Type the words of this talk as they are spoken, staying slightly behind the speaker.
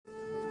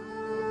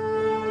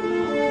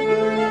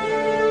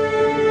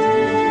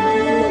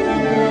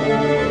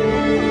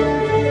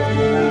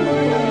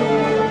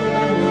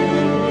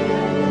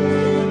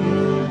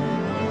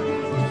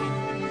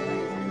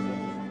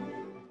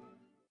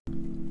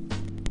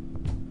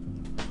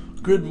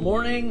Good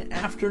morning,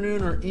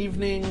 afternoon, or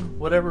evening,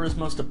 whatever is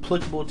most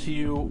applicable to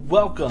you.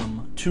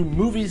 Welcome to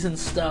Movies and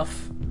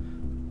Stuff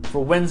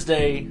for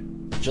Wednesday,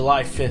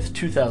 July 5th,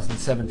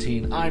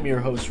 2017. I'm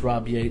your host,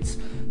 Rob Yates.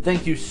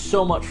 Thank you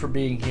so much for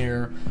being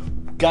here.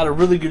 Got a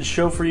really good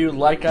show for you,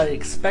 like I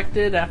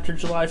expected after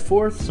July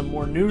 4th. Some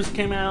more news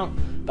came out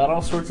about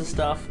all sorts of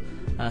stuff.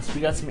 So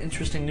we got some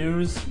interesting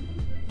news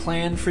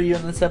planned for you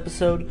in this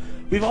episode.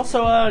 We've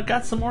also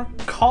got some more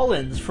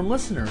call-ins from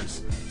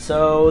listeners.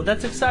 So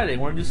that's exciting.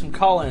 We're going to do some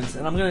call-ins,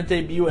 and I'm going to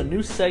debut a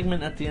new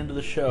segment at the end of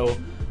the show.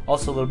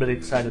 Also a little bit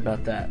excited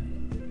about that.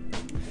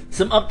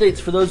 Some updates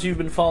for those of you who've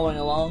been following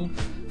along.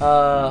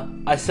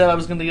 I said I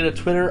was going to get a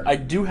Twitter. I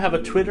do have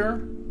a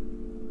Twitter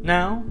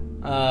now.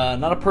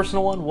 Not a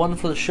personal one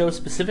for the show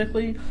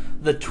specifically.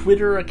 The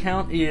Twitter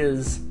account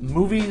is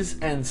Movies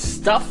and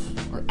Stuff,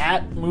 or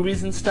at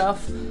Movies and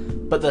Stuff,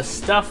 but the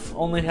stuff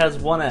only has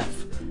one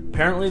F.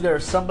 Apparently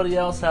there's somebody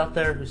else out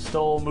there who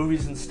stole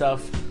Movies and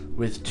Stuff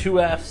with two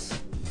F's.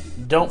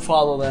 Don't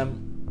follow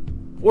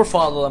them, or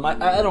follow them.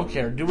 I don't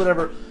care. Do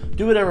whatever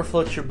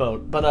floats your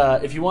boat.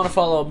 But if you want to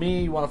follow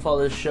me, you want to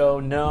follow this show,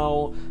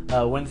 know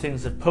when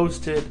things have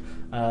posted,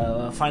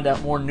 find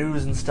out more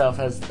news and stuff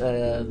as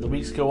the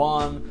weeks go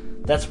on.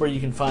 That's where you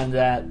can find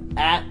that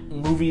at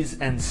Movies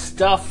and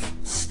Stuff.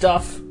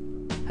 Stuff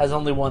has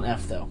only one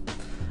F though.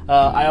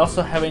 I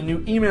also have a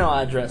new email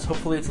address.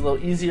 Hopefully it's a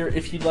little easier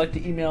if you'd like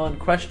to email in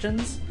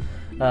questions,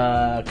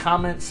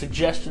 comments,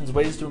 suggestions,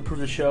 ways to improve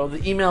the show.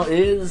 The email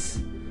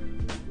is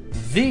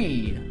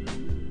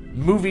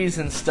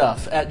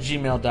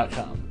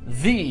themoviesandstuff@gmail.com.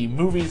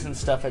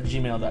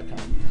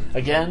 themoviesandstuff@gmail.com.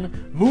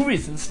 Again,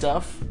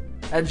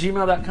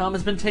 moviesandstuff@gmail.com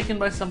has been taken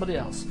by somebody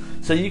else.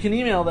 So you can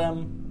email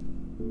them.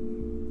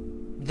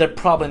 They're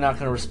probably not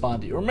going to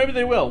respond to you. Or maybe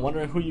they will,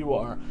 wondering who you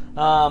are.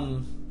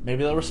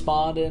 Maybe they'll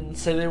respond and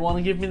say they want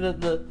to give me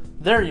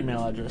their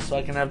email address so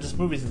I can have just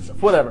Movies and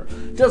Stuff. Whatever.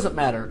 Doesn't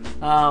matter.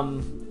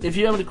 If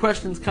you have any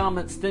questions,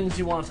 comments, things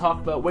you want to talk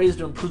about, ways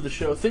to improve the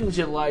show, things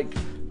you like,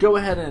 go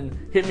ahead and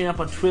hit me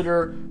up on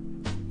Twitter.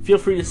 Feel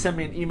free to send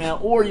me an email.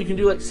 Or you can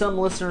do like some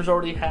listeners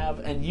already have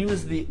and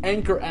use the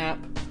Anchor app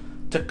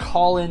to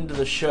call into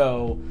the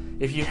show.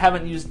 If you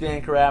haven't used the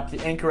Anchor app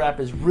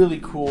is really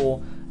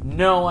cool.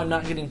 No, I'm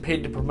not getting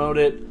paid to promote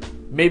it.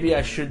 Maybe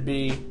I should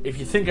be. If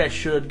you think I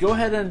should, go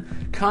ahead and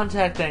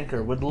contact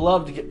Anchor. Would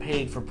love to get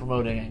paid for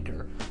promoting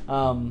Anchor.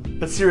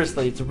 But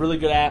seriously, it's a really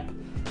good app.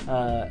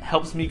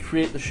 Helps me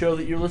create the show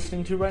that you're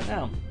listening to right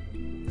now.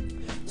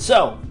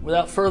 So,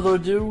 without further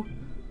ado,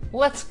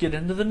 let's get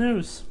into the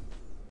news.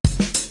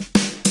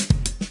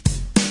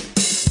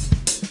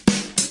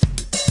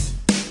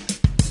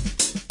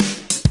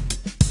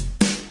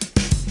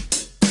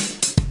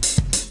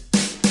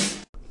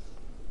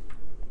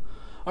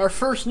 Our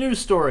first news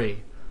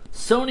story.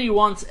 Sony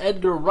wants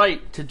Edgar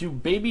Wright to do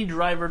Baby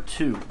Driver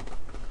 2.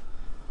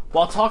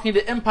 While talking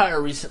to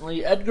Empire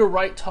recently, Edgar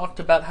Wright talked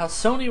about how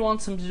Sony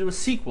wants him to do a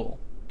sequel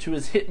to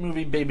his hit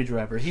movie Baby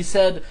Driver. He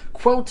said,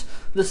 quote,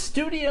 "The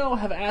studio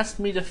have asked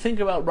me to think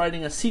about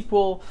writing a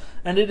sequel,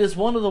 and it is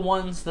one of the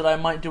ones that I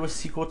might do a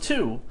sequel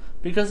to,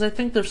 because I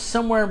think there's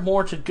somewhere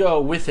more to go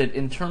with it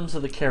in terms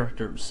of the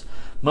characters.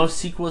 Most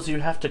sequels you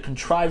have to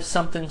contrive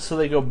something so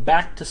they go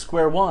back to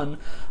square one,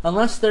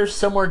 unless there's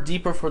somewhere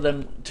deeper for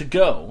them to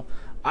go.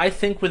 I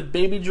think with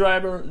Baby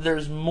Driver,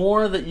 there's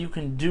more that you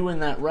can do in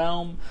that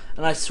realm,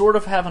 and I sort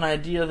of have an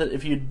idea that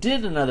if you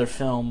did another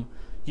film,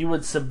 you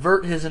would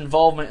subvert his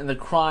involvement in the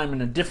crime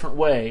in a different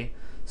way,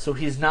 so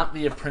he's not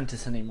the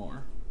apprentice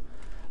anymore."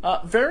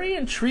 Very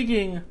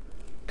intriguing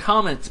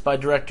comments by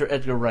director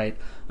Edgar Wright.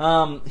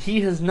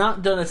 He has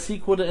not done a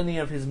sequel to any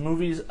of his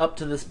movies up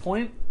to this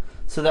point,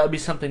 so that would be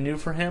something new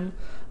for him.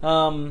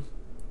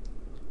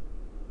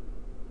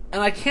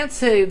 And I can't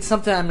say it's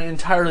something I'm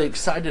entirely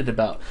excited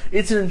about.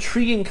 It's an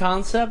intriguing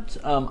concept.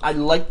 I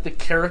like the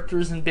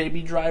characters in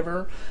Baby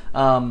Driver.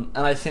 And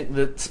I think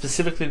that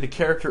specifically the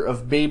character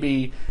of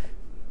Baby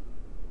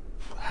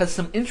has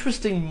some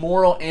interesting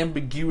moral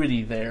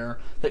ambiguity there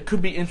that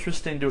could be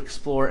interesting to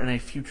explore in a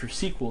future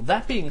sequel.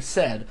 That being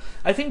said,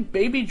 I think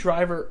Baby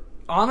Driver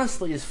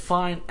honestly is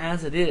fine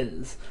as it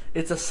is.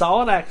 It's a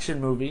solid action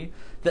movie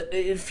that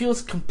it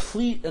feels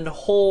complete and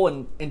whole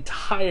and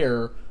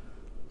entire,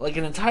 like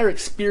an entire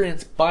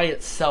experience by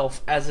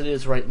itself as it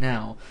is right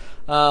now.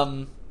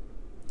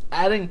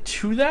 Adding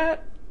to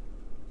that,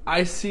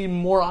 I see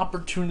more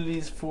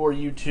opportunities for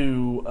you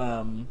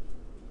to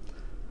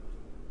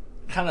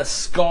kind of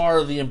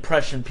scar the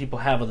impression people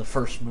have of the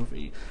first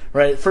movie,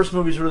 right? First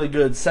movie's really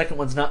good, second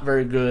one's not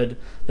very good,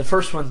 the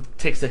first one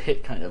takes a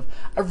hit kind of.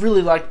 I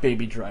really like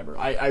Baby Driver.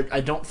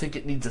 I don't think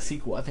it needs a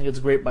sequel. I think it's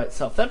great by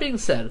itself. That being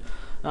said,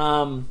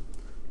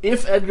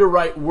 if Edgar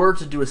Wright were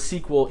to do a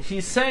sequel,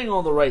 he's saying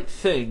all the right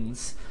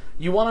things.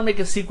 You want to make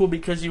a sequel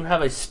because you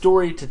have a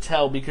story to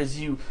tell, because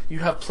you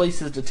have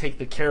places to take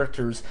the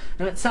characters,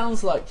 and it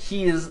sounds like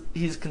he's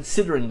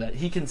considering that.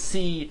 He can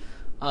see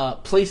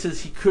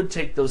places he could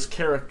take those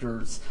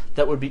characters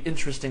that would be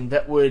interesting,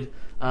 that would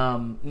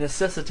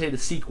necessitate a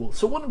sequel.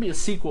 So it wouldn't be a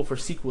sequel for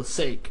sequel's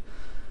sake.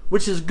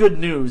 which is good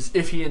news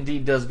if he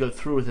indeed does go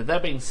through with it.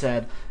 That being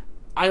said,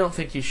 I don't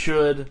think he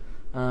should.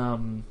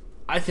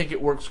 I think it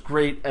works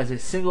great as a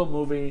single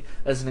movie,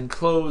 as an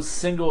enclosed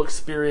single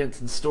experience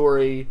and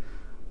story.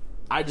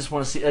 I just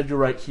want to see Edgar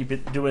Wright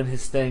keep doing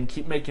his thing,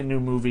 keep making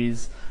new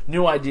movies,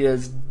 new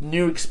ideas,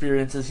 new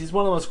experiences. He's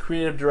one of the most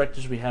creative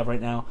directors we have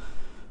right now.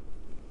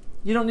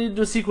 You don't need to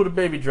do a sequel to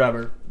Baby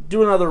Driver.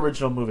 Do another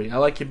original movie. I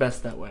like you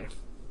best that way.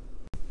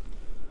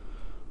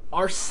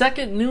 Our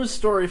second news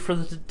story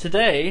for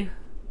today,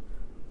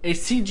 a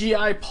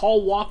CGI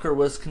Paul Walker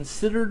was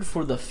considered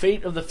for The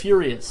Fate of the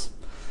Furious.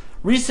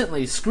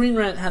 Recently, Screen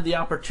Rant had the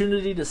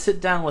opportunity to sit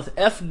down with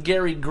F.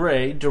 Gary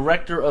Gray,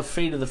 director of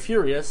Fate of the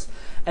Furious,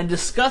 and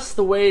discuss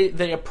the way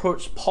they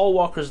approached Paul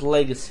Walker's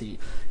legacy.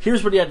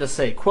 Here's what he had to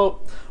say,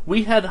 quote,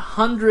 "We had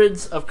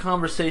hundreds of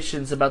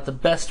conversations about the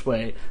best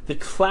way, the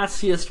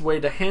classiest way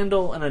to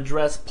handle and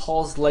address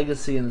Paul's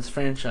legacy in this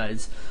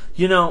franchise.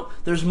 You know,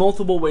 there's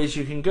multiple ways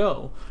you can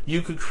go.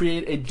 You could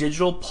create a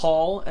digital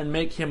Paul and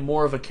make him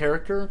more of a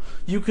character.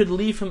 You could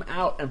leave him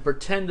out and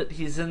pretend that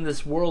he's in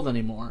this world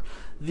anymore.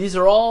 These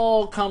are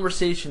all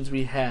conversations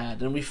we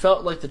had, and we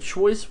felt like the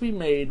choice we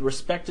made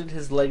respected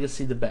his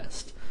legacy the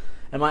best.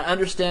 And my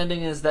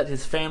understanding is that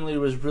his family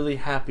was really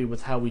happy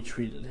with how we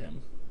treated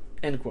him."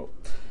 End quote.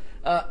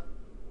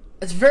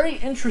 It's very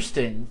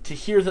interesting to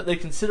hear that they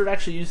considered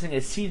actually using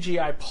a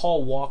CGI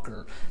Paul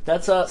Walker.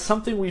 That's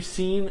something we've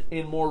seen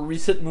in more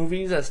recent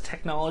movies as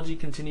technology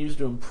continues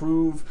to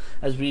improve,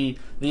 as the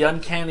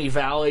uncanny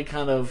valley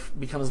kind of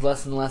becomes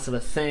less and less of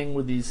a thing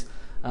with these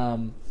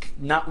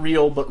not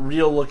real but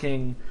real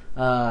looking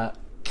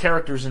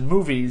characters in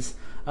movies.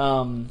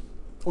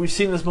 We've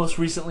seen this most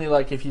recently,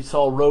 like if you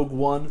saw Rogue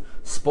One.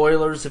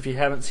 Spoilers if you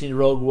haven't seen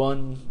Rogue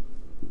One,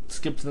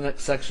 skip to the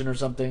next section or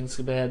something,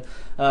 skip ahead.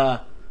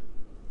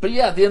 But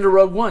yeah, at the end of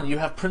Rogue One, you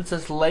have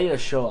Princess Leia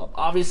show up.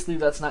 Obviously,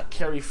 that's not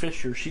Carrie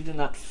Fisher. She did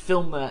not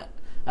film that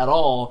at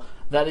all.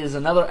 That is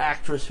another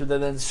actress who they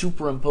then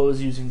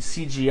superimpose using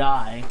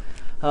CGI.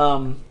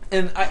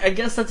 And I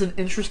guess that's an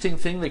interesting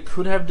thing they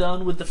could have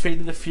done with The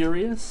Fate of the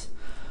Furious.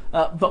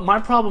 But my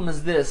problem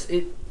is this.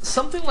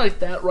 Something like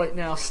that right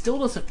now still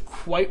doesn't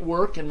quite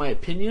work, in my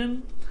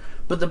opinion.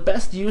 But the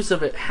best use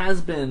of it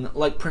has been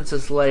like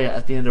Princess Leia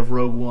at the end of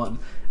Rogue One.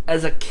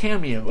 As a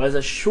cameo, as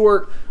a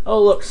short,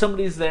 oh look,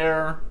 somebody's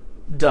there,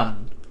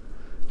 done.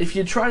 If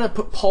you try to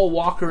put Paul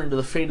Walker into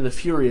The Fate of the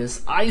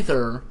Furious,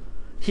 either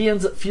he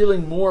ends up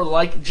feeling more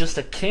like just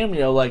a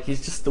cameo, like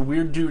he's just the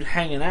weird dude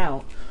hanging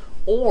out,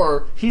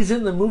 or he's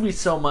in the movie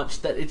so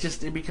much that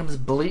it becomes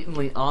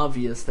blatantly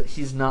obvious that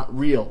he's not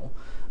real.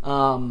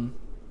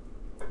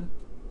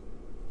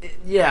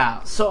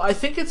 Yeah, so I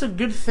think it's a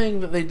good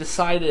thing that they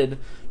decided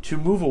to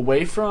move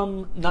away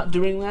from not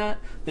doing that.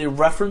 They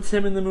reference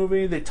him in the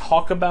movie, they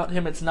talk about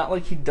him. It's not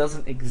like he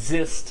doesn't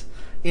exist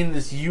in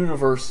this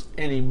universe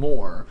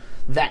anymore.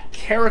 That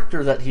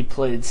character that he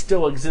played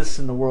still exists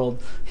in the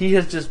world. He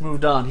has just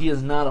moved on. He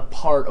is not a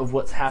part of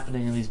what's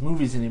happening in these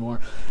movies anymore.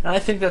 And I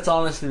think that's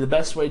honestly the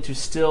best way to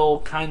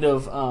still kind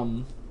of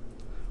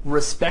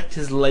respect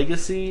his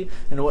legacy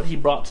and what he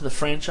brought to the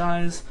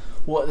franchise,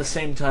 while at the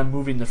same time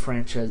moving the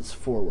franchise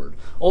forward.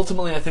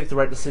 Ultimately, I think the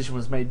right decision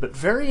was made, but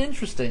very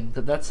interesting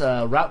that that's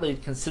a route they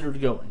considered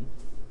going.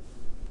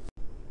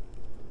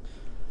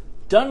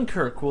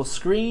 Dunkirk will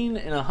screen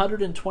in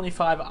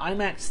 125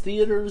 IMAX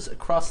theaters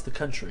across the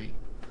country.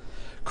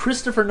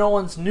 Christopher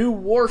Nolan's new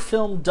war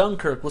film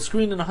Dunkirk will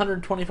screen in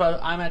 125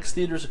 IMAX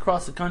theaters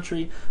across the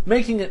country,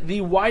 making it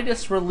the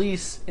widest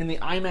release in the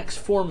IMAX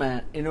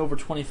format in over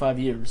 25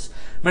 years.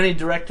 Many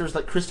directors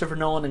like Christopher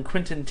Nolan and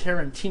Quentin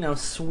Tarantino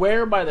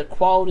swear by the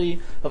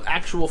quality of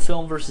actual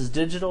film versus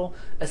digital,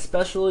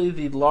 especially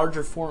the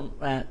larger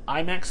format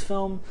IMAX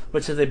film,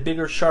 which has a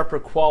bigger, sharper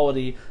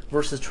quality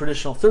versus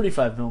traditional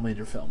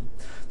 35mm film.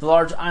 The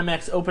large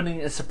IMAX opening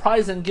is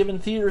surprising given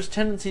theaters'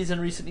 tendencies in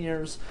recent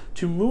years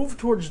to move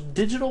towards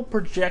digital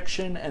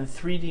projection and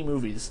 3D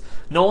movies.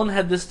 Nolan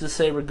had this to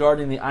say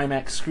regarding the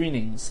IMAX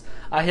screenings: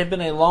 "I have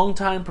been a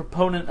long-time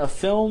proponent of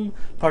film,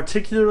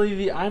 particularly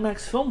the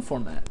IMAX film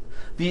format.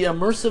 The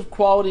immersive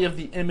quality of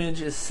the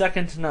image is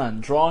second to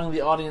none, drawing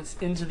the audience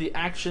into the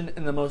action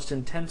in the most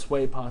intense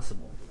way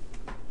possible."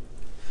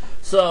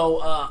 So,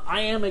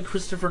 I am a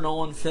Christopher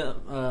Nolan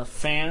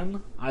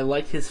fan. I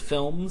like his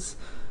films.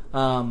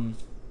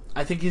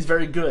 I think he's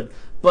very good.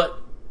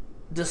 But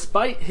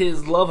despite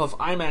his love of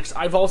IMAX,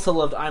 I've also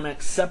loved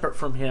IMAX separate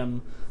from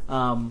him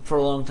for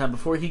a long time.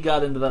 Before he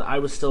got into that, I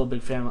was still a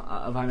big fan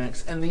of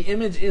IMAX. And the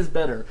image is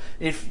better.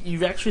 If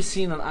you've actually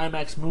seen an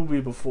IMAX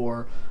movie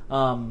before,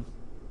 the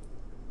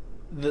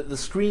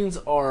screens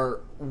are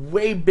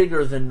way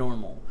bigger than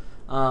normal.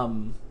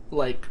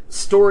 Like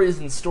stories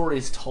and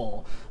stories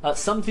tall.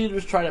 Some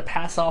theaters try to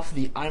pass off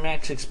the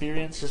IMAX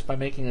experience just by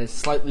making a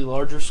slightly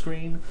larger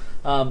screen.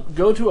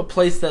 Go to a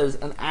place that is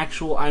an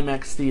actual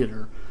IMAX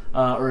theater,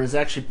 or is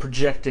actually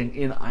projecting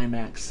in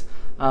IMAX.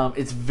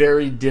 It's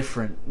very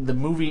different. The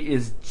movie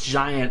is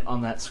giant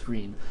on that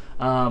screen.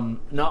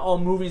 Not all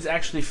movies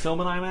actually film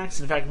in IMAX.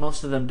 In fact,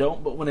 most of them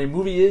don't. But when a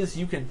movie is,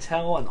 you can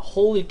tell, and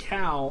holy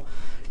cow,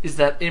 is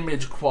that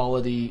image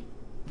quality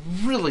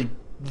really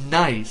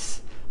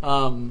nice,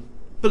 but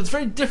it's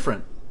very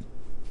different.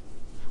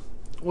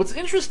 What's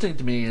interesting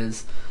to me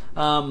is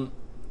a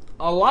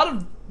lot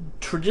of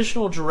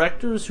traditional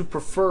directors who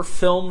prefer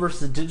film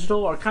versus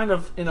digital are kind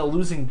of in a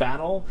losing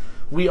battle.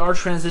 We are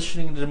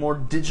transitioning into more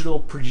digital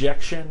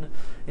projection,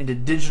 into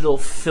digital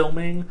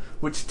filming,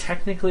 which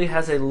technically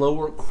has a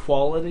lower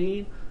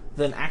quality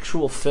than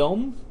actual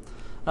film.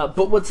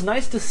 But what's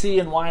nice to see,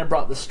 and why I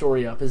brought this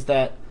story up, is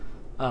that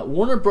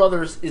Warner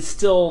Brothers is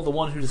still the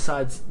one who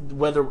decides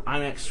whether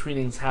IMAX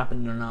screenings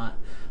happen or not.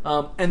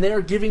 And they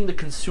are giving the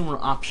consumer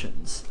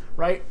options,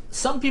 right?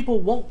 Some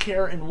people won't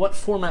care in what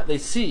format they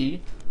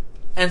see,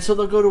 and so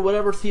they'll go to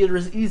whatever theater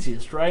is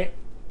easiest, right?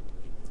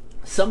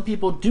 Some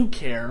people do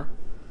care,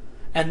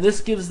 and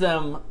this gives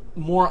them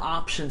more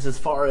options as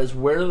far as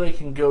where they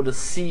can go to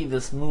see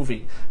this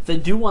movie. If they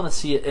do want to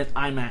see it at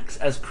IMAX,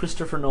 as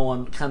Christopher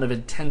Nolan kind of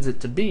intends it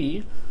to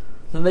be,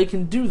 then they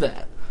can do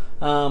that.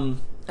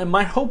 And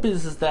my hope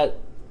is that,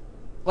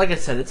 like I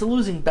said, it's a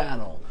losing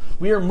battle.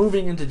 We are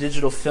moving into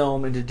digital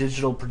film, into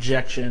digital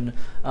projection.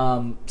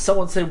 Some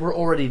would say we're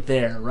already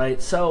there,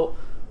 right? So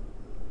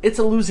it's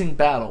a losing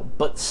battle,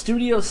 but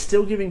studios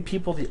still giving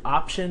people the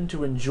option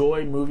to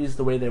enjoy movies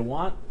the way they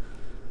want.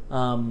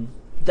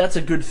 That's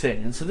a good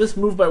thing. And so this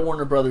move by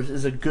Warner Brothers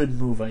is a good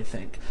move, I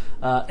think.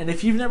 And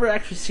if you've never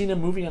actually seen a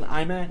movie on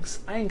IMAX,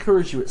 I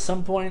encourage you at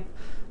some point,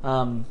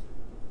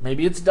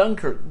 maybe it's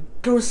Dunkirk,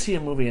 go see a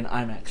movie in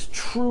IMAX.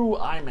 True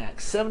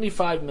IMAX,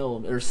 75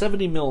 millimeter, or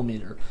 70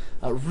 millimeter,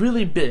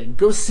 really big.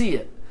 Go see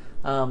it.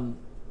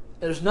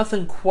 There's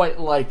nothing quite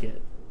like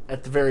it,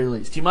 at the very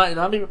least. You might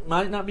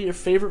not be your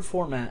favorite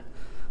format,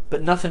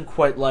 but nothing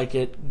quite like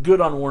it. Good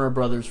on Warner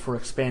Brothers for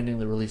expanding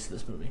the release of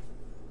this movie.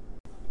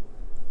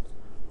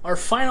 Our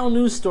final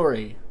news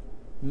story.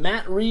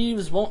 Matt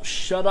Reeves won't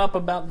shut up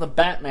about the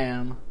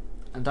Batman,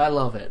 and I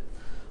love it.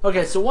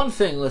 Okay, so one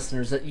thing,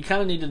 listeners, that you kind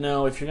of need to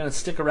know if you're going to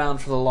stick around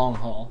for the long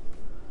haul.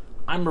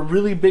 I'm a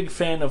really big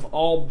fan of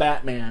all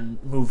Batman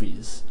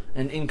movies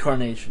and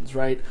incarnations,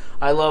 right?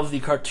 I love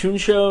the cartoon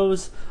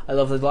shows. I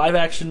love the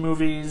live-action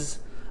movies.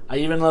 I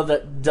even love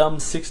that dumb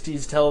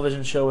 60s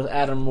television show with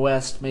Adam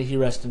West. May he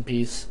rest in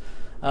peace.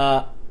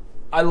 I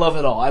love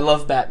it all. I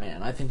love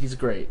Batman. I think he's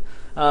great.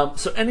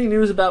 So any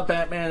news about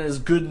Batman is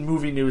good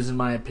movie news, in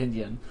my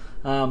opinion.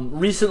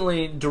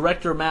 Recently,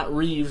 director Matt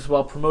Reeves,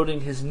 while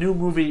promoting his new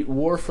movie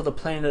War for the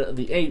Planet of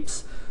the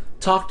Apes,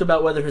 talked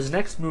about whether his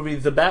next movie,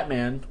 The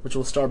Batman, which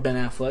will star Ben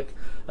Affleck,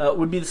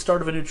 would be the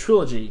start of a new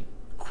trilogy.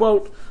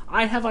 Quote,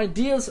 "I have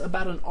ideas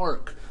about an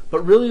arc,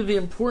 but really the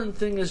important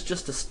thing is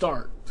just to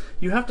start.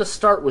 You have to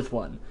start with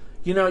one.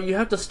 You know, you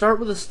have to start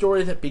with a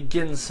story that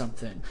begins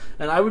something.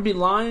 And I would be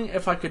lying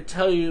if I could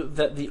tell you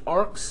that the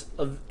arcs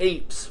of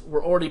apes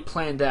were already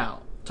planned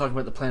out." Talking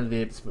about the Planet of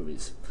the Apes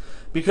movies.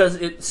 Because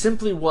it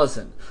simply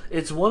wasn't.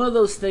 It's one of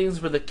those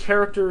things where the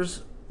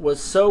characters was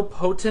so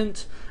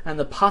potent and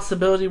the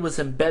possibility was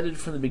embedded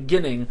from the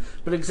beginning,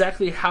 but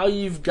exactly how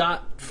you've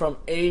got from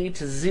A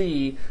to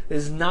Z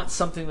is not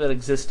something that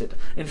existed.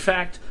 In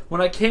fact, when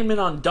I came in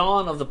on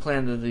Dawn of the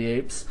Planet of the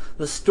Apes,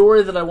 the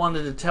story that I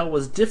wanted to tell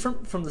was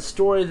different from the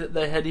story that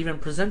they had even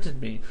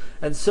presented me.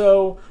 And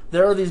so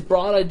there are these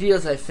broad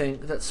ideas, I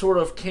think, that sort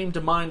of came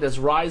to mind as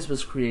Rise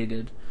was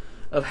created,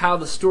 of how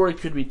the story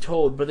could be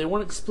told, but they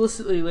weren't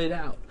explicitly laid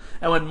out.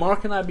 And when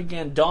Mark and I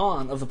began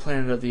Dawn of the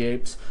Planet of the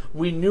Apes,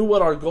 we knew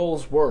what our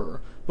goals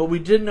were, but we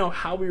didn't know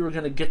how we were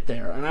going to get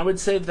there. And I would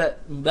say that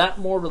that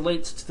more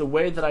relates to the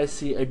way that I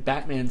see a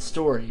Batman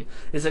story,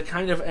 is a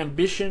kind of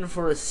ambition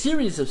for a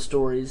series of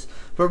stories,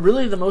 but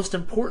really the most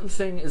important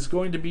thing is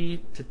going to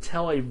be to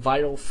tell a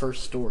vital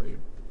first story.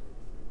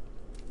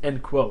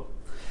 End quote.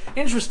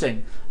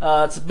 Interesting.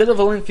 It's a bit of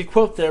a lengthy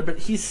quote there, but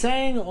he's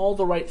saying all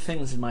the right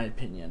things, in my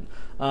opinion.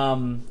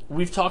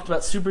 We've talked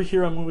about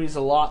superhero movies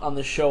a lot on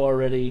the show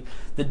already.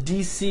 The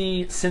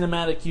DC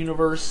Cinematic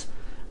Universe,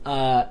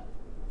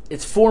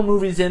 it's 4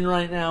 movies in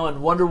right now,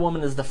 and Wonder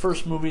Woman is the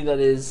first movie that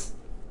is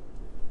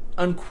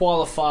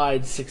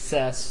unqualified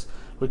success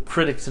with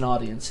critics and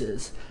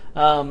audiences.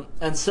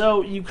 And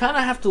so you kind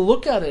of have to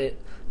look at it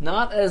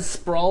not as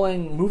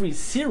sprawling movie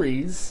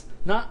series,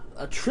 not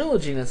a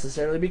trilogy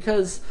necessarily,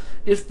 because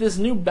if this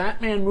new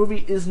Batman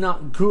movie is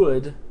not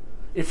good,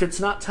 if it's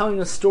not telling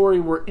a story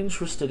we're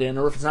interested in,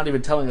 or if it's not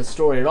even telling a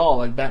story at all,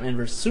 like Batman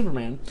vs.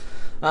 Superman,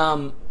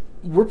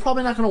 we're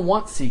probably not going to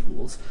want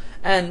sequels.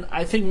 And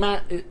I think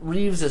Matt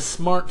Reeves is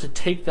smart to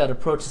take that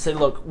approach to say,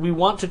 look, we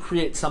want to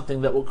create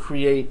something that will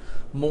create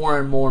more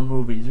and more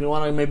movies. We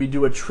want to maybe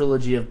do a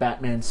trilogy of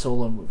Batman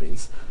solo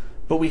movies.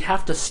 But we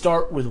have to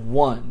start with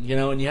one,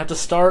 and you have to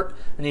start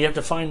and you have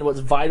to find what's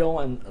vital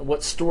and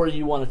what story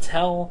you want to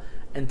tell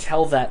and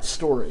tell that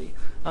story.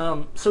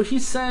 So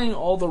he's saying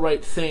all the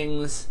right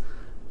things,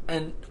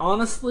 and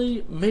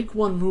honestly, make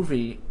one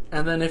movie,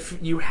 and then if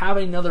you have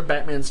another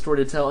Batman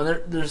story to tell,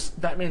 and there's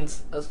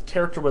Batman's a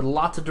character with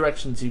lots of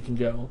directions you can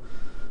go,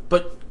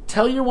 but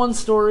tell your one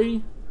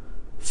story,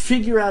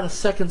 figure out a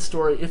second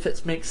story if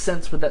it makes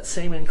sense with that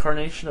same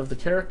incarnation of the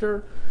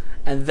character,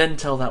 and then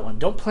tell that one.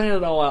 Don't plan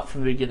it all out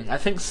from the beginning. I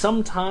think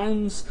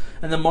sometimes,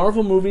 and the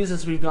Marvel movies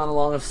as we've gone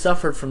along have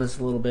suffered from this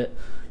a little bit,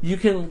 you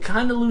can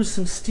kind of lose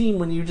some steam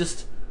when you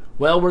just,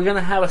 well, we're going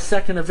to have a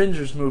second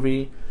Avengers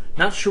movie,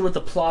 not sure what the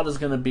plot is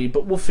going to be,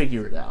 but we'll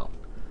figure it out.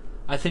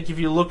 I think if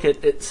you look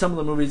at some of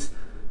the movies,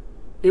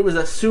 it was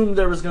assumed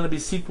there was going to be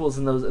sequels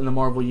in the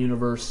Marvel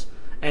universe,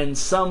 and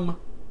some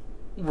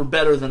were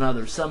better than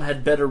others. Some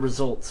had better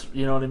results,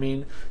 you know what I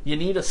mean? You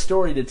need a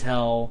story to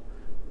tell,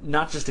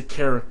 not just a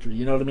character,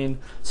 you know what I mean?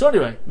 So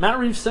anyway, Matt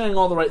Reeves saying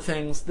all the right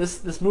things.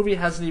 This movie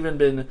hasn't even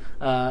been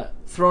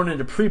thrown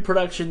into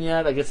pre-production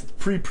yet. I guess it's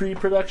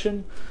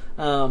pre-production.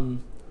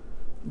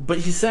 But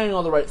he's saying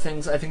all the right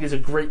things. I think he's a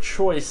great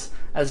choice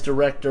as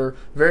director.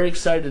 Very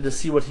excited to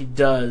see what he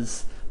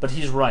does. But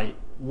he's right.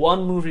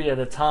 One movie at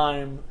a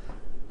time,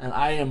 and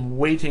I am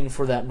waiting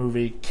for that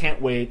movie.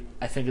 Can't wait.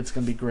 I think it's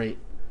going to be great.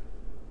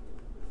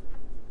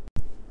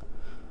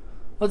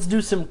 Let's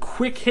do some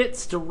quick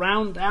hits to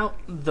round out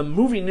the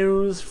movie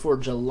news for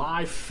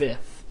July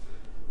 5th.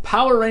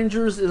 Power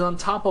Rangers is on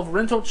top of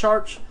rental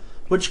charts,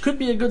 which could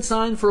be a good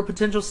sign for a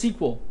potential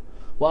sequel.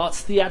 While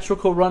its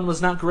theatrical run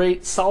was not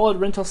great, solid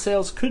rental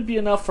sales could be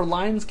enough for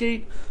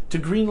Lionsgate to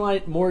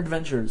greenlight more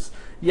adventures.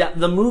 Yeah,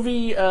 the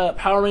movie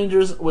Power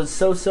Rangers was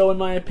so-so in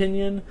my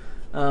opinion,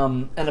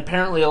 and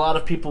apparently a lot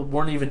of people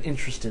weren't even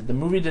interested. The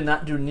movie did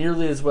not do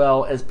nearly as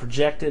well as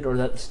projected or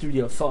that the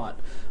studio thought.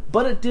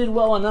 But it did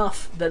well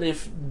enough that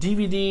if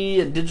DVD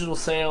and digital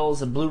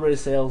sales and Blu-ray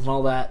sales and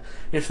all that,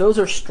 if those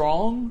are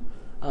strong,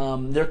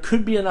 there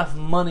could be enough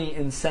money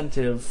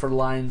incentive for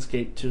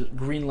Lionsgate to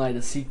greenlight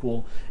a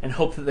sequel and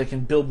hope that they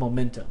can build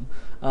momentum.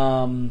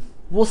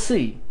 We'll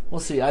see.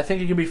 I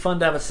think it could be fun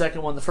to have a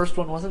second one. The first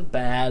one wasn't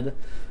bad,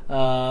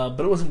 but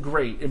it wasn't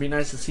great. It'd be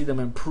nice to see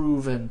them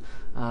improve and,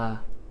 I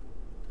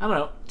don't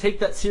know, take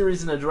that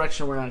series in a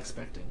direction we're not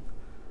expecting.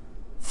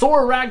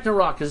 Thor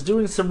Ragnarok is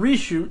doing some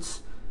reshoots,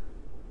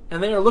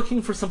 and they are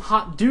looking for some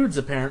hot dudes,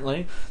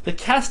 apparently. The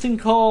casting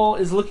call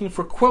is looking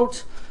for,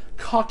 quote,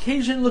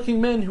 Caucasian-looking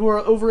men who are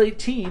over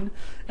 18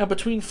 and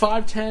between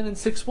 5'10 and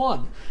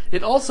 6'1".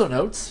 It also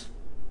notes,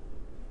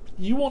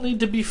 you will need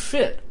to be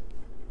fit,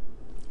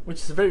 which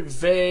is a very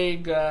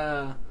vague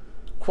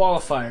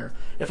qualifier.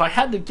 If I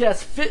had to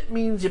guess, fit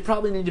means you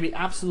probably need to be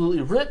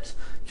absolutely ripped,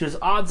 because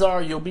odds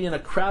are you'll be in a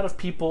crowd of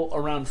people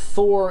around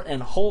Thor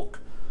and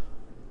Hulk.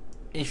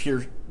 If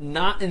you're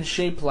not in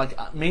shape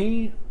like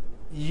me,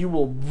 you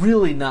will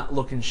really not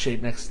look in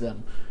shape next to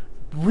them.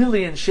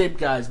 Really in shape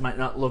guys might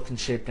not look in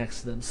shape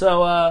next to them.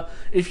 So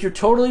if you're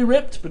totally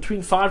ripped,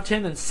 between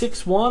 5'10 and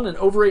 6'1 and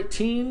over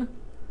 18,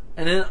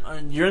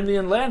 and you're in the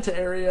Atlanta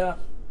area,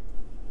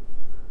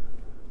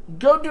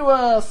 go do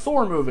a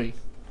Thor movie.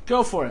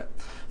 Go for it.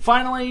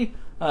 Finally,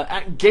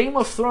 at Game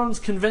of Thrones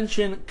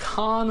convention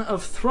Con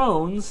of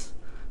Thrones,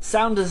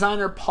 sound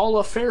designer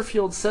Paula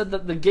Fairfield said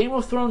that the Game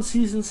of Thrones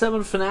Season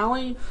 7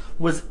 finale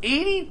was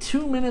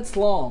 82 minutes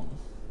long.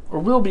 Or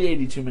will be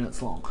 82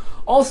 minutes long.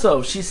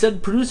 Also, she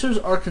said producers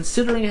are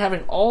considering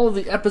having all of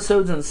the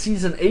episodes in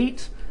Season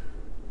 8.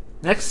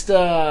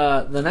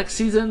 The next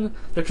season,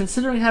 they're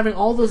considering having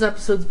all those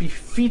episodes be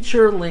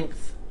feature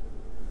length.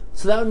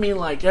 So that would mean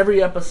like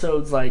every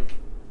episode's like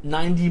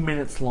 90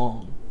 minutes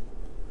long.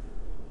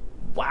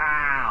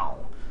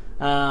 Wow.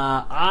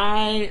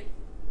 I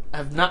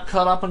have not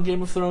caught up on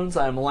Game of Thrones.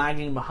 I am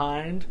lagging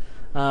behind.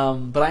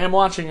 But I am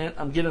watching it.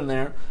 I'm getting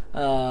there.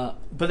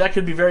 But that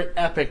could be very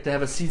epic to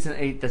have a Season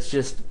 8 that's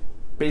just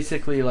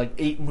basically like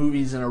 8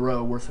 movies in a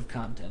row worth of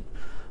content.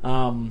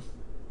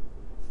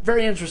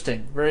 Very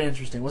interesting. Very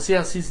interesting. We'll see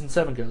how Season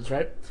 7 goes,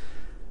 right?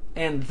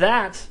 And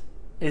that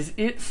is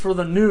it for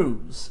the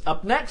news.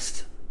 Up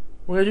next,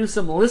 we're going to do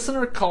some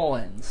listener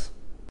call-ins.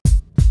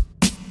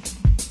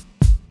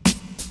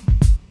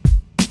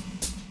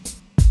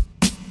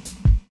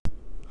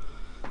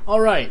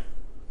 Alright.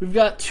 We've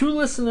got 2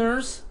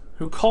 listeners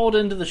who called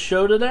into the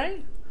show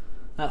today.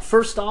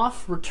 First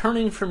off,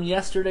 returning from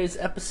yesterday's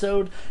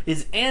episode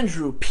is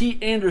Andrew P.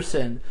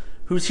 Anderson,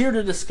 who's here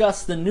to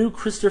discuss the new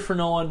Christopher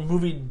Nolan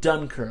movie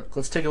Dunkirk.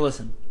 Let's take a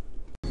listen.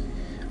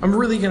 I'm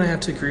really going to have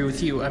to agree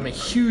with you. I'm a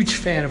huge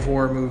fan of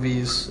horror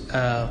movies,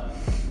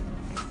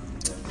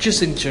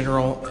 just in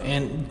general.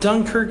 And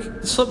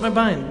Dunkirk slipped my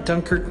mind.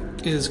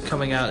 Dunkirk is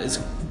coming out. It's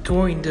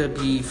going to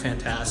be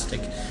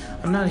fantastic.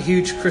 I'm not a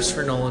huge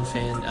Christopher Nolan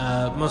fan,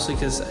 mostly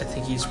because I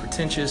think he's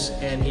pretentious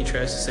and he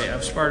tries to say,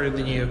 I'm smarter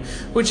than you,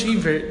 which he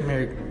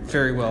very,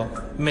 very well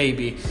may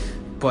be.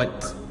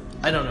 But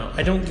I don't know.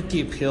 I don't get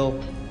the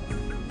appeal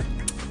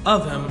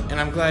of him, and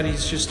I'm glad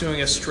he's just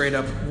doing a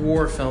straight-up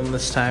war film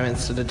this time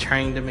instead of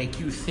trying to make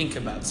you think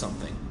about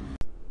something.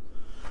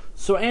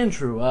 So,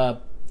 Andrew,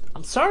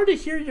 I'm sorry to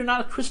hear you're not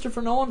a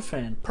Christopher Nolan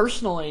fan.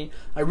 Personally,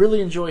 I really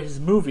enjoy his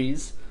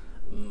movies.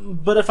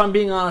 But if I'm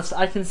being honest,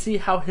 I can see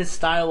how his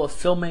style of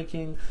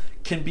filmmaking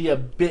can be a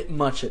bit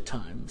much at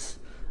times.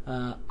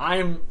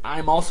 I'm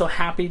also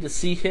happy to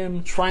see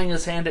him trying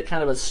his hand at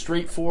kind of a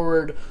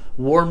straightforward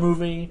war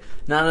movie,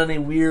 not any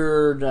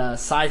weird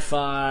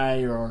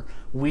sci-fi or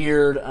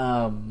weird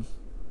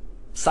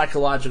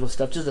psychological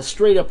stuff, just a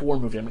straight-up war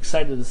movie. I'm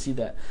excited to see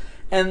that.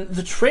 And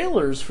the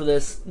trailers for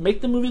this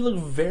make the movie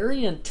look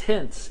very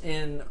intense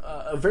in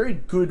a very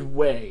good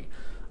way.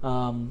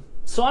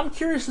 So I'm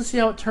curious to see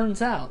how it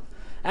turns out.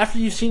 After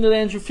you've seen it,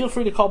 Andrew, feel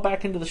free to call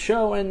back into the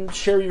show and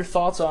share your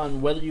thoughts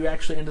on whether you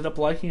actually ended up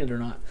liking it or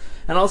not.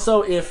 And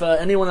also, if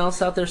anyone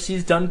else out there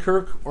sees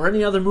Dunkirk, or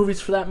any other movies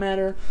for that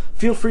matter,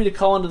 feel free to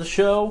call into the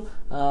show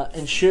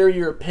and share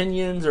your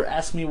opinions or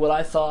ask me what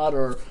I thought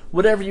or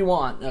whatever you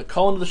want.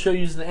 Call into the show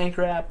using the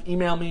Anchor app,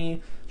 email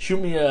me,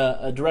 shoot me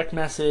a direct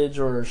message,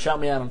 or shout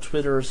me out on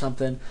Twitter or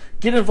something.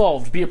 Get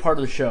involved. Be a part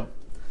of the show.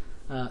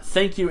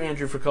 Thank you,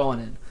 Andrew, for calling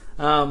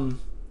in.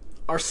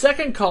 Our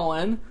second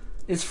call-in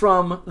is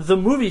from The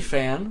Movie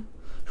Fan,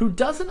 who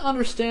doesn't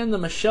understand the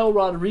Michelle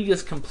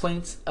Rodriguez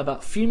complaints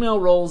about female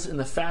roles in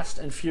the Fast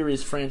and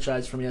Furious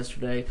franchise from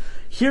yesterday.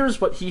 Here's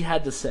what he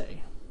had to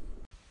say.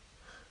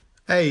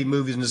 Hey,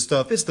 movies and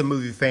stuff. It's The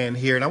Movie Fan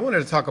here, and I wanted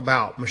to talk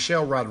about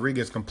Michelle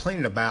Rodriguez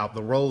complaining about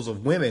the roles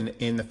of women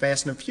in the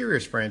Fast and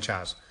Furious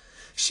franchise.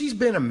 She's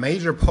been a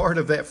major part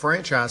of that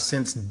franchise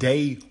since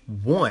day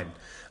one.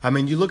 I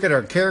mean, you look at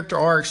her character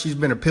arc, she's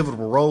been a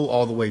pivotal role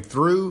all the way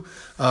through.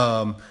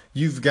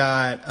 You've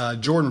got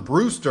Jordan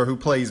Brewster, who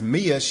plays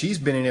Mia. She's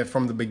been in it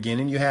from the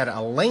beginning. You had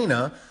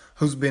Elena,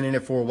 who's been in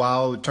it for a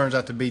while. It turns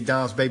out to be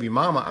Dom's baby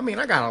mama. I mean,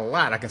 I got a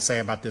lot I can say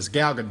about this.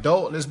 Gal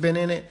Gadot has been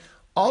in it.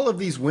 All of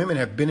these women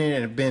have been in it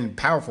and have been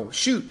powerful.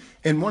 Shoot,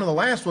 and one of the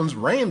last ones,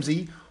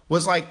 Ramsey,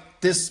 was like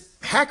this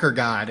hacker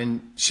guy,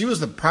 and she was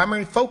the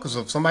primary focus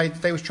of somebody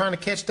that they was trying to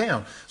catch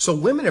down. So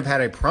women have had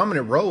a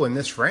prominent role in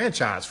this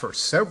franchise for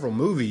several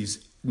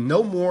movies,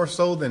 no more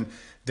so than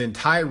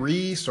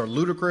Tyrese or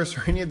Ludacris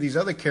or any of these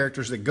other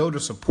characters that go to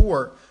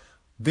support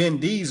Vin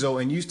Diesel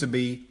and used to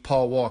be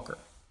Paul Walker.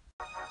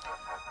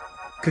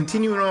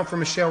 Continuing on from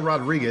Michelle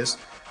Rodriguez,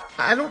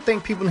 I don't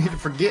think people need to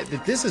forget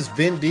that this is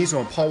Vin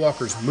Diesel and Paul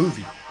Walker's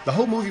movie. The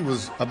whole movie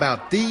was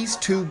about these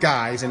two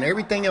guys, and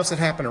everything else that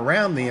happened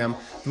around them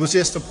was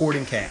just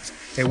supporting cast.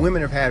 And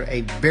women have had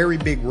a very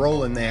big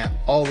role in that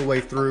all the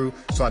way through,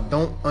 so I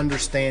don't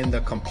understand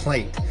the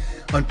complaint.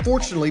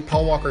 Unfortunately,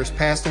 Paul Walker has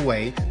passed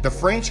away. The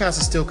franchise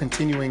is still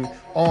continuing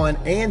on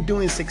and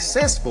doing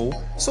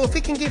successful, so if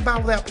it can get by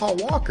without Paul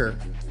Walker,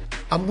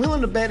 I'm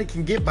willing to bet it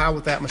can get by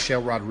without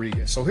Michelle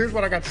Rodriguez. So here's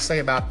what I got to say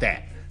about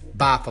that.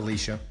 Bye,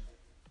 Felicia.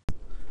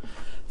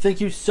 Thank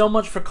you so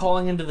much for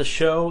calling into the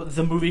show,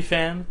 The Movie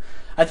Fan.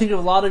 I think a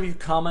lot of your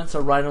comments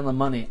are right on the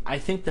money. I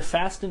think the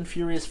Fast and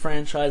Furious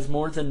franchise,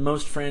 more than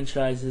most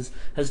franchises,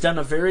 has done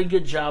a very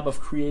good job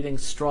of creating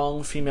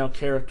strong female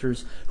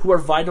characters who are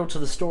vital to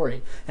the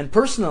story. And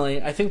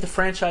personally, I think the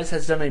franchise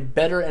has done a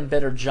better and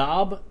better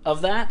job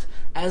of that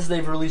as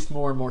they've released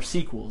more and more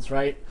sequels,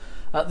 right?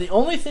 The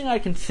only thing I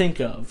can think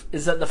of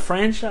is that the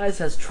franchise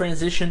has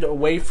transitioned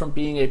away from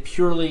being a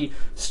purely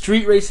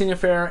street racing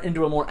affair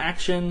into a more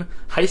action,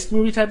 heist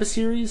movie type of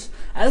series.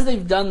 As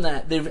they've done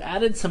that, they've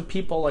added some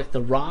people like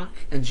The Rock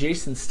and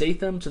Jason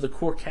Statham to the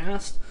core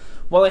cast,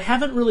 while they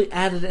haven't really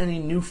added any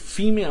new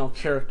female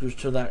characters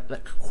to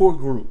that core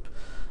group.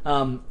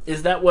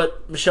 Is that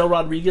what Michelle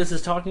Rodriguez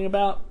is talking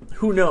about?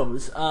 Who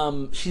knows?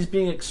 She's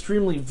being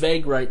extremely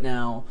vague right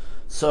now.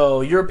 So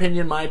your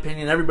opinion, my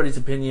opinion, everybody's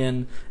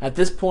opinion, at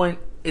this point,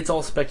 it's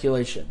all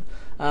speculation.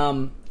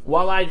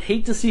 While I'd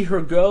hate to see her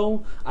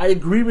go, I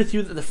agree with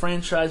you that the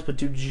franchise would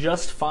do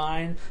just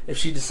fine if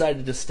she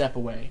decided to step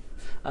away.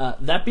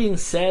 That being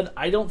said,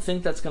 I don't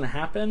think that's going to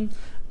happen.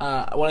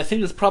 What I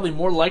think is probably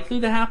more likely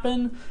to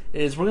happen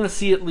is we're going to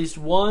see at least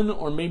one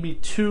or maybe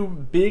two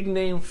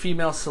big-name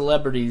female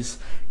celebrities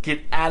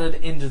get added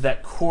into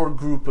that core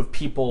group of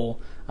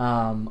people,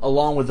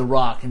 along with The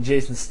Rock and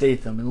Jason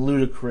Statham and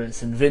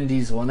Ludacris and Vin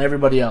Diesel and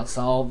everybody else,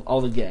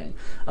 all the gang.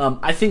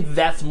 I think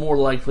that's more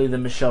likely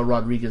than Michelle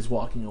Rodriguez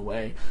walking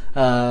away.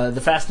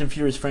 The Fast and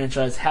Furious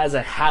franchise has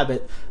a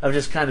habit of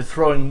just kind of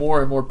throwing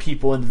more and more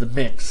people into the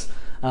mix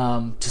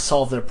to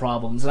solve their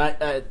problems. And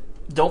I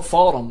don't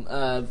fault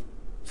them.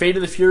 Fate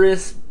of the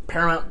Furious,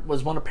 Paramount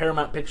was one of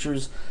Paramount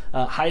Pictures'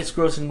 highest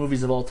grossing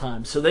movies of all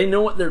time. So they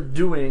know what they're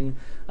doing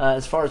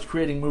as far as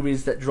creating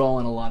movies that draw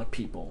in a lot of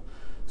people.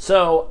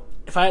 So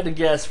if I had to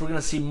guess, we're going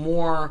to see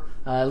more,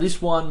 at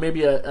least one,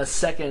 maybe a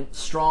second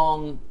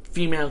strong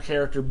female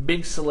character,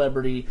 big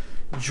celebrity,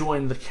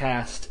 join the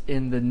cast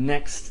in the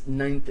next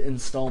 9th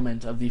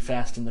installment of the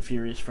Fast and the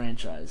Furious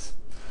franchise.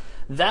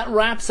 That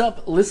wraps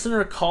up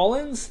listener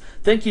call-ins.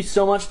 Thank you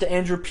so much to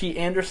Andrew P.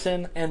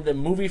 Anderson and The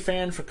Movie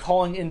Fan for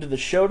calling into the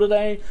show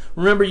today.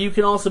 Remember, you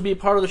can also be a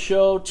part of the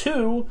show,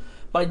 too,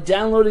 by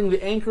downloading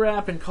the Anchor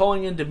app and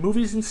calling into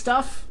Movies and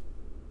Stuff,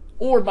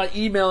 or by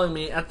emailing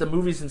me at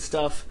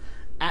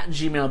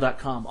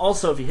themoviesandstuff@gmail.com.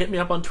 Also, if you hit me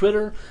up on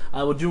Twitter,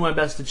 I will do my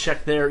best to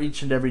check there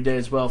each and every day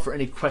as well for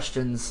any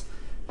questions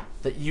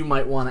that you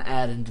might want to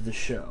add into the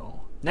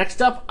show.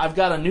 Next up, I've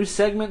got a new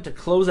segment to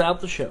close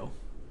out the show.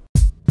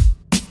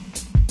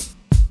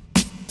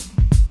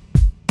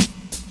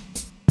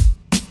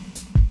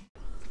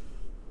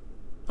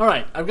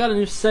 Alright, I've got a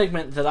new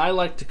segment that I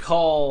like to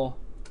call,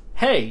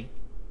 Hey,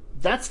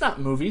 That's Not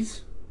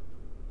Movies.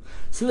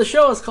 So the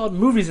show is called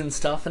Movies and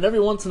Stuff, and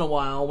every once in a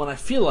while, when I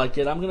feel like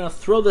it, I'm going to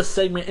throw this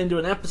segment into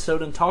an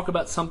episode and talk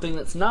about something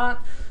that's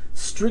not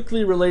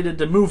strictly related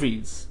to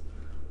movies.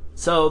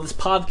 So this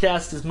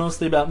podcast is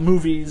mostly about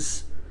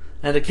movies,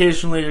 and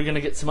occasionally you're going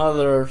to get some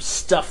other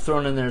stuff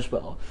thrown in there as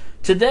well.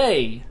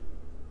 Today,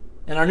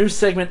 in our new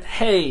segment,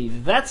 Hey,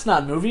 That's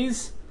Not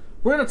Movies,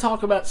 we're going to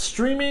talk about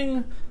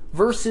streaming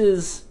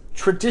versus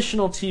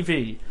traditional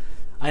TV.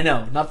 I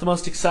know, not the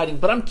most exciting,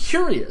 but I'm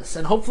curious,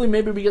 and hopefully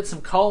maybe we get some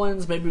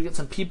call-ins, maybe we get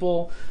some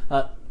people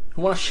who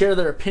want to share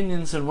their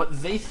opinions and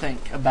what they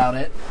think about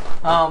it.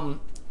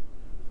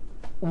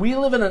 We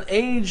live in an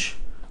age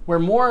where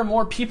more and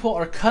more people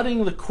are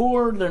cutting the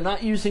cord. They're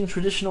not using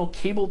traditional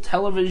cable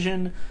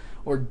television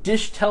or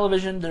dish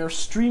television. They're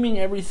streaming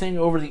everything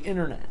over the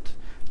internet,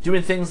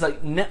 doing things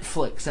like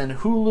Netflix and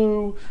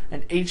Hulu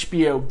and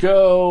HBO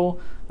Go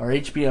or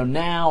HBO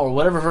Now or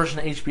whatever version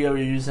of HBO you're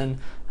using.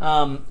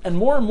 And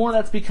more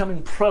that's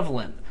becoming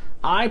prevalent.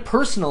 I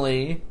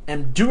personally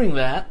am doing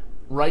that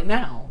right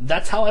now.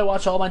 That's how I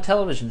watch all my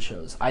television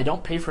shows. I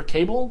don't pay for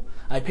cable,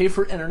 I pay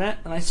for internet,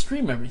 and I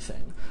stream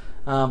everything.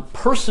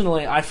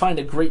 Personally, I find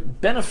a great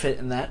benefit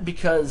in that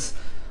because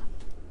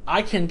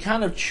I can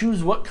kind of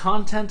choose what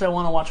content I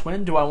want to watch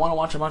when. Do I want to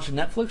watch a bunch of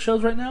Netflix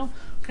shows right now?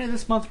 Okay,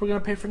 this month we're going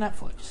to pay for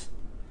Netflix.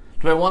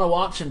 Do I want to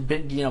watch and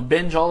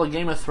binge all of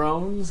Game of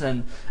Thrones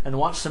and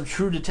watch some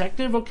True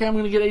Detective? Okay, I'm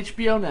going to get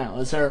HBO now.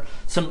 Is there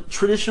some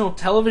traditional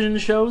television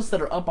shows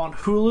that are up on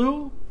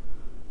Hulu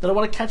that I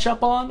want to catch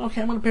up on?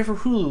 Okay, I'm going to pay for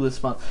Hulu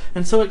this month.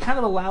 And so it kind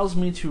of allows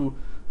me to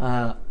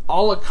a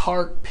la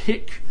carte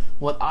pick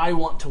what I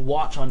want to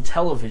watch on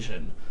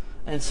television.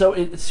 And so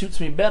it suits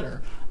me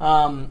better.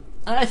 And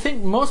I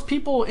think most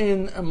people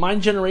in my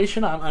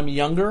generation, I'm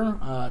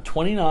younger,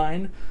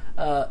 29,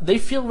 they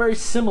feel very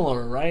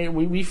similar, right?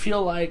 We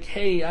feel like,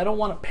 hey, I don't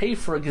want to pay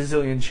for a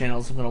gazillion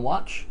channels I'm going to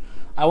watch.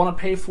 I want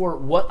to pay for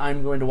what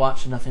I'm going to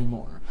watch and nothing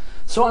more.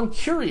 So I'm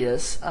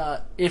curious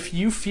if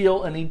you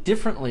feel any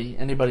differently,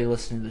 anybody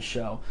listening to the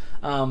show.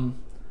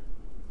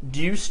 Do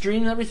you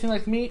stream everything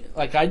like me,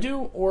 like I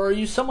do, or are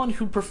you someone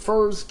who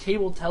prefers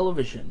cable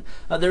television?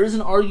 There is an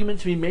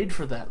argument to be made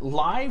for that.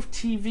 Live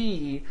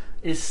TV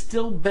is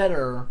still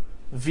better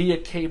via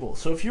cable.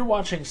 So if you're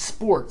watching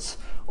sports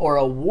or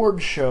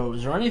award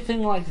shows or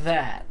anything like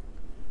that,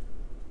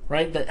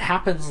 right, that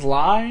happens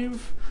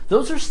live,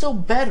 those are still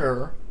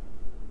better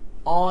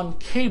on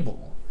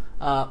cable.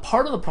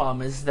 Part of the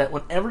problem is that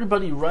when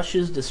everybody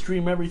rushes to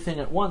stream everything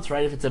at once,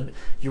 right, if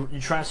you're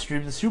trying to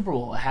stream the Super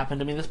Bowl, it happened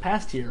to me this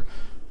past year,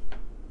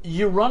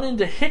 you run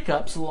into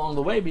hiccups along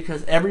the way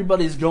because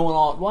everybody's going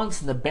all at once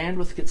and the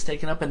bandwidth gets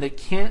taken up and they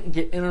can't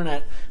get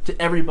internet to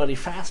everybody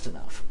fast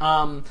enough.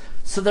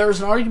 So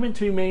there's an argument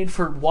to be made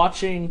for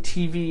watching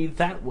TV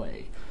that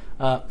way.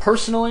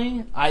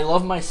 Personally, I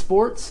love my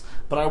sports,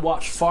 but I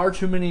watch far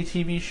too many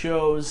TV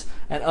shows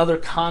and other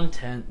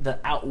content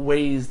that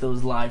outweighs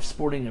those live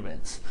sporting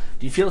events.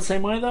 Do you feel the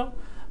same way, though?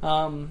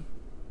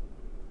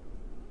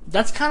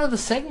 That's kind of the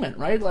segment,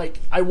 right? Like,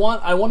 I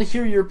want to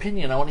hear your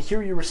opinion. I want to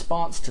hear your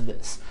response to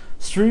this.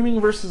 Streaming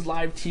versus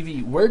live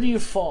TV. Where do you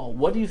fall?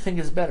 What do you think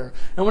is better?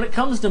 And when it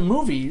comes to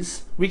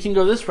movies, we can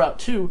go this route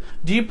too.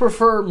 Do you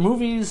prefer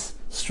movies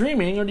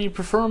streaming or do you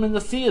prefer them in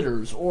the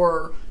theaters?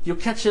 Or you'll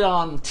catch it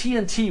on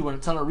TNT when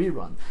it's on a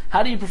rerun?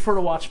 How do you prefer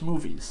to watch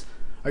movies?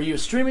 Are you a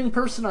streaming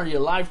person or are you a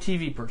live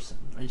TV person?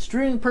 Are you a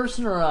streaming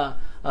person or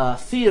a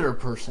theater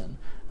person?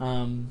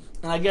 And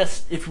I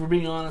guess if we're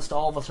being honest,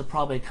 all of us are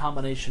probably a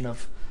combination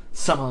of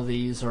some of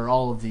these or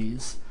all of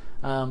these.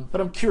 But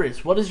I'm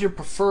curious, what is your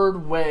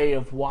preferred way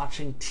of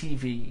watching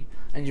TV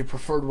and your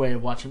preferred way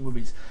of watching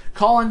movies?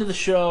 Call into the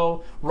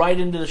show, write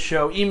into the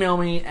show, email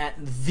me at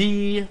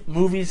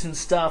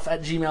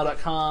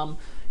themoviesandstuff@gmail.com,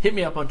 hit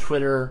me up on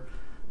Twitter.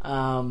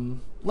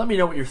 Let me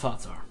know what your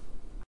thoughts are.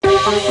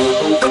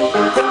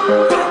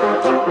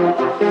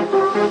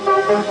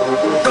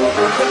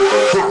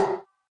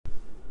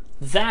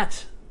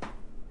 That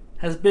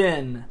has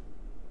been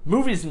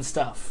Movies and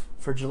Stuff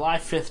for July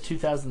 5th,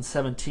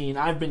 2017.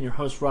 I've been your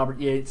host, Robert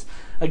Yates.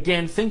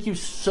 Again, thank you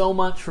so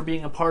much for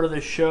being a part of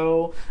this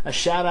show. A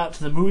shout out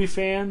to the movie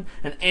fan,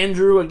 and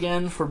Andrew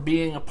again for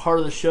being a part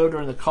of the show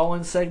during the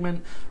call-in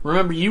segment.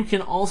 Remember, you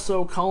can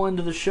also call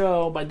into the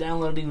show by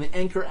downloading the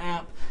Anchor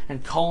app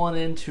and calling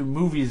into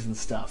Movies and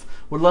Stuff.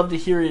 Would love to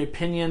hear your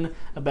opinion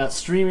about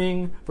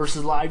streaming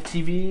versus live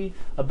TV,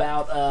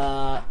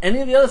 about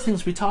any of the other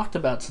things we talked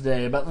about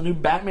today, about the new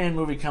Batman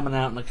movie coming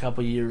out in a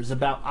couple years,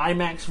 about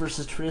IMAX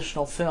versus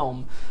traditional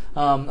film,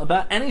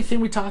 about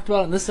anything we talked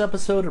about in this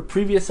episode or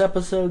previous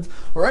episodes,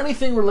 or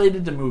anything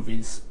related to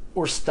movies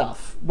or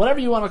stuff. Whatever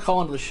you want to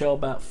call into the show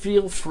about,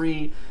 feel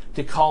free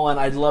to call in.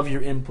 I'd love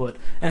your input.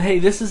 And hey,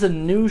 this is a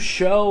new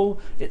show.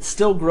 It's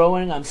still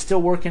growing. I'm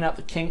still working out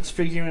the kinks,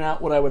 figuring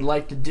out what I would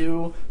like to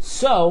do.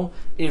 So,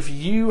 if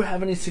you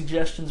have any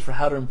suggestions for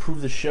how to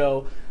improve the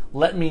show,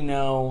 let me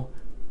know.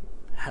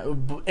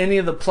 any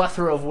of the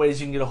plethora of ways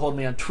you can get a hold of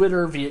me on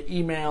Twitter, via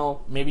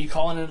email, maybe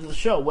calling into the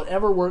show.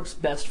 Whatever works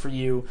best for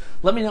you.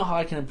 Let me know how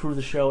I can improve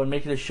the show and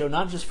make it a show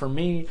not just for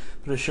me,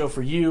 but a show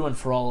for you and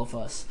for all of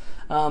us.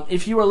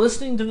 If you are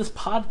listening to this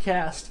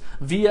podcast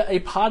via a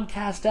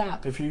podcast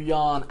app, if you're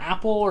on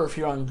Apple or if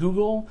you're on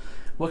Google,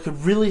 what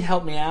could really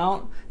help me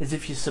out is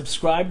if you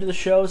subscribe to the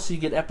show so you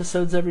get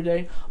episodes every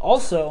day.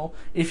 Also,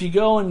 if you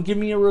go and give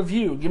me a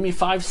review, give me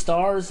 5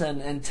 stars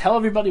and tell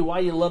everybody why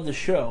you love the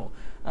show.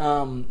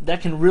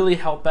 That can really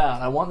help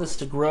out. I want this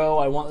to grow.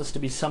 I want this to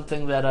be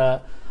something that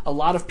a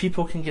lot of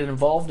people can get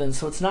involved in.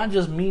 So it's not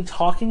just me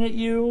talking at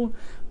you,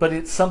 but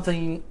it's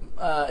something,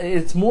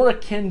 it's more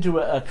akin to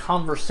a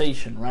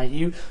conversation, right?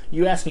 You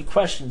ask me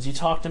questions, you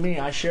talk to me,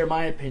 I share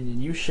my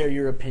opinion, you share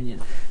your opinion.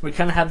 We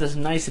kind of have this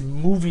nice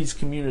movies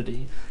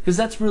community, because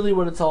that's really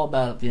what it's all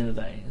about at the end of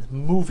the day, is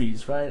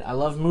movies, right? I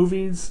love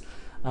movies,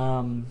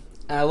 and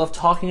I love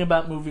talking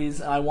about movies,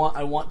 and I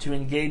want to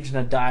engage in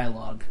a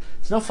dialogue.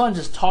 It's no fun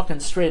just talking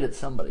straight at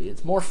somebody.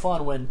 It's more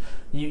fun when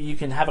you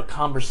can have a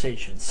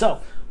conversation.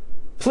 So,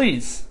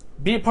 please,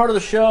 be a part of the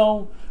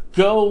show.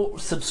 Go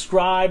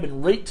subscribe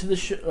and rate the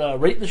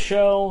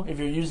show if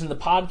you're using the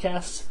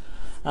podcast.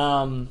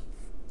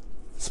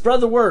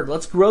 Spread the word.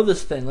 Let's grow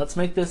this thing. Let's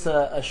make this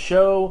a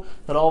show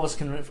that all of us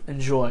can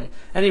enjoy.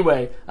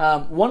 Anyway,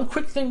 one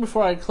quick thing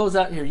before I close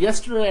out here.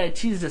 Yesterday I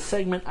teased a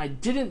segment I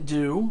didn't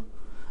do.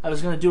 I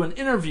was going to do an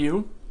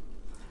interview.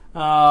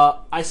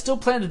 I still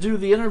plan to do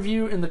the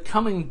interview in the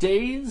coming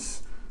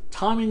days.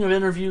 Timing of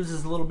interviews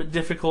is a little bit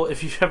difficult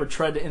if you've ever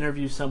tried to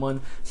interview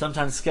someone.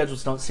 Sometimes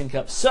schedules don't sync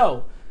up.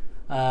 So,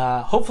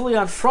 hopefully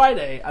on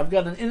Friday, I've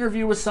got an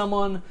interview with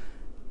someone,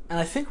 and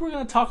I think we're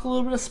going to talk a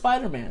little bit of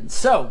Spider-Man.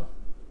 So,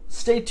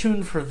 stay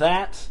tuned for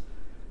that.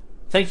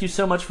 Thank you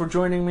so much for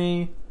joining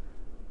me.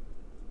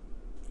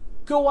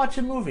 Go watch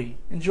a movie.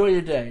 Enjoy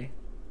your day.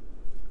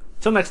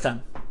 Till next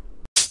time.